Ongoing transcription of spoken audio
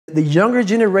The younger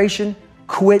generation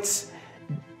quits,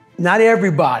 not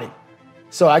everybody.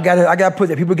 So I gotta put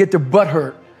that. People get their butt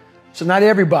hurt. So not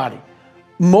everybody.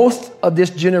 Most of this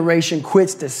generation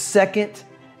quits the second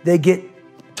they get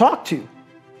talked to.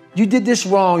 You did this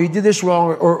wrong,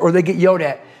 or they get yelled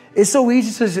at. It's so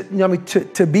easy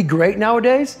to be great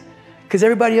nowadays because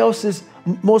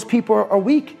most people are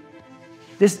weak.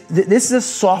 This is a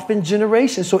softened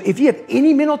generation. So if you have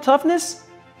any mental toughness,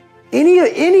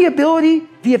 any ability,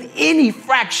 if you have any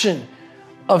fraction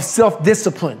of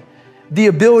self-discipline, the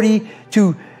ability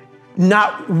to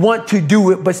not want to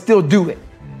do it but still do it.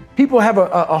 People have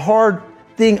a hard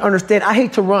thing to understand. I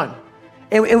hate to run.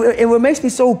 And what makes me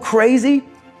so crazy,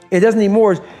 it doesn't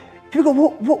anymore, is people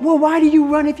go, well, why do you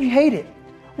run if you hate it?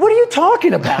 What are you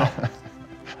talking about?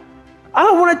 I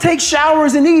don't want to take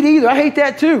showers and eat either. I hate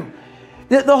that too.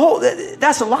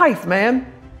 That's a life, man.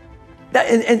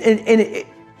 It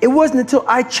wasn't until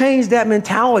I changed that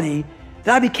mentality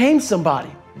that I became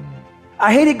somebody.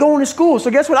 I hated going to school.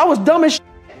 So guess what? I was dumb as shit.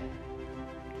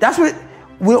 That's what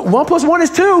 1 + 1 is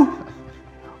 2.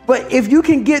 But if you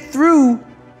can get through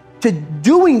to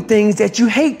doing things that you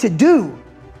hate to do,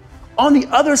 on the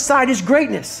other side is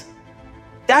greatness.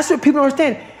 That's what people don't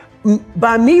understand.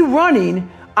 By me running,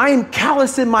 I am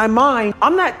callous in my mind.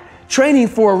 I'm not training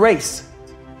for a race.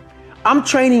 I'm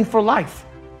training for life.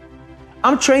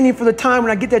 I'm training for the time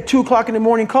when I get that 2 o'clock in the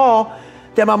morning call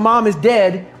that my mom is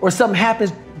dead or something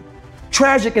happens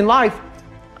tragic in life.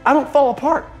 I don't fall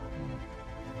apart.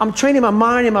 I'm training my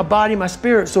mind and my body and my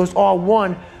spirit so it's all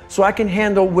one, so I can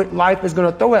handle what life is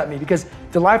going to throw at me. Because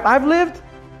the life I've lived,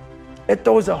 it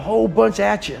throws a whole bunch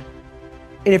at you.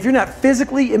 And if you're not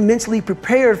physically and mentally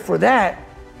prepared for that,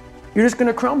 you're just going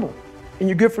to crumble and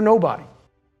you're good for nobody.